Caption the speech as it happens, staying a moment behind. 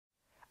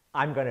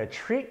I'm going to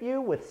treat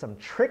you with some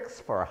tricks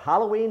for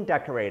Halloween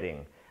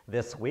decorating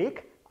this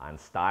week on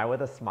Style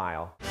with a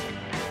Smile.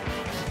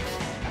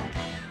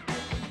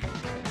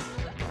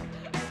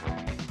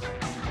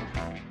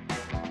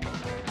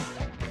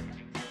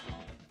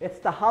 It's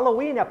the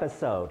Halloween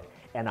episode,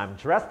 and I'm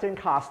dressed in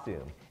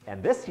costume.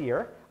 And this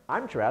year,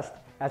 I'm dressed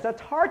as a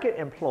Target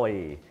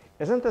employee.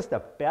 Isn't this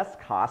the best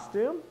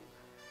costume?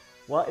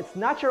 Well, it's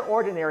not your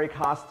ordinary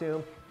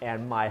costume,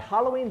 and my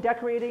Halloween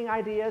decorating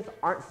ideas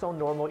aren't so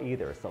normal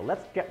either, so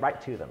let's get right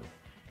to them.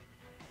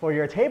 For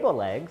your table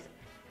legs,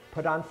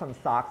 put on some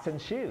socks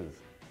and shoes.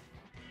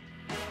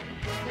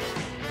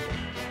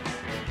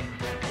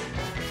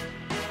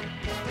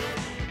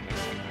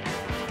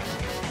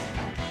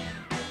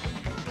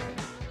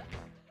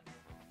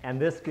 And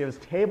this gives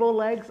table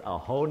legs a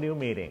whole new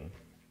meaning.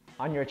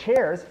 On your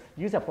chairs,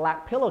 use a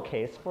black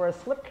pillowcase for a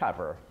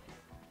slipcover.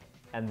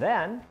 And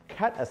then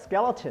cut a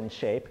skeleton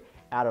shape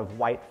out of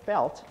white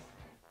felt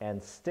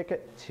and stick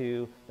it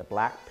to the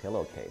black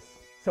pillowcase.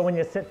 So when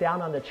you sit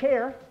down on the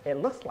chair, it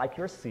looks like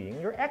you're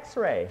seeing your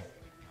X-ray.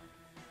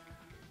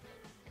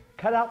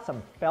 Cut out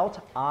some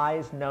felt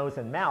eyes, nose,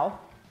 and mouth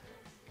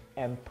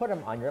and put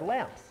them on your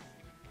lamps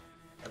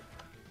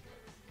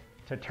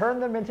to turn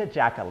them into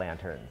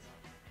jack-o'-lanterns.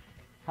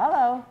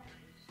 Hello!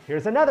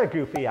 Here's another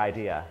goofy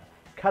idea.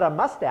 Cut a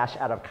mustache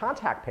out of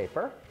contact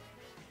paper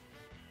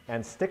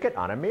and stick it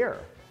on a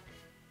mirror.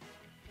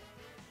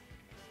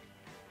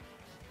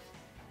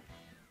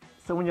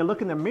 So when you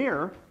look in the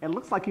mirror, it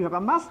looks like you have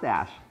a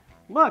mustache.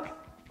 Look,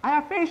 I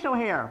have facial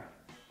hair.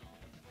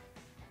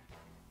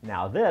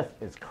 Now this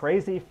is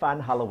crazy fun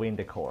Halloween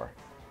decor.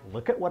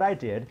 Look at what I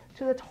did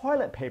to the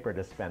toilet paper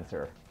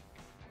dispenser.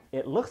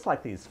 It looks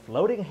like these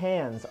floating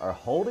hands are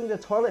holding the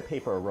toilet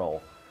paper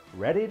roll,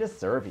 ready to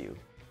serve you.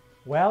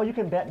 Well, you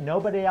can bet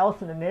nobody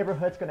else in the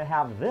neighborhood's going to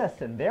have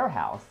this in their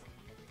house.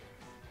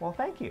 Well,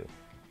 thank you.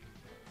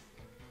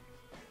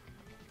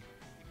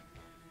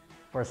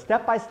 For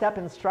step-by-step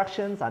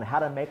instructions on how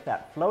to make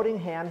that floating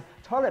hand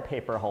toilet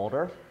paper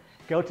holder,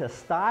 go to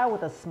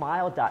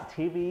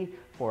stylewithasmile.tv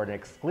for an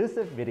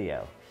exclusive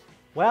video.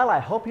 Well, I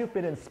hope you've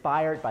been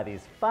inspired by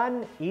these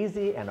fun,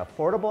 easy, and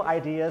affordable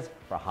ideas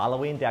for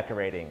Halloween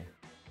decorating.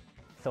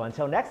 So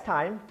until next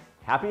time,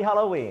 happy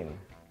Halloween!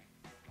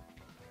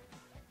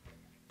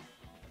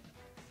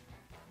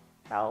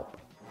 Help.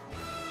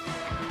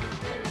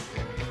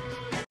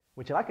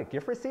 Would you like a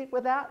gift receipt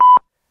with that?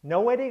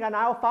 No waiting on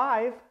aisle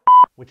 5.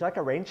 Would you like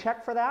a rain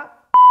check for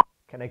that?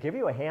 Can I give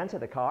you a hand to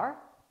the car?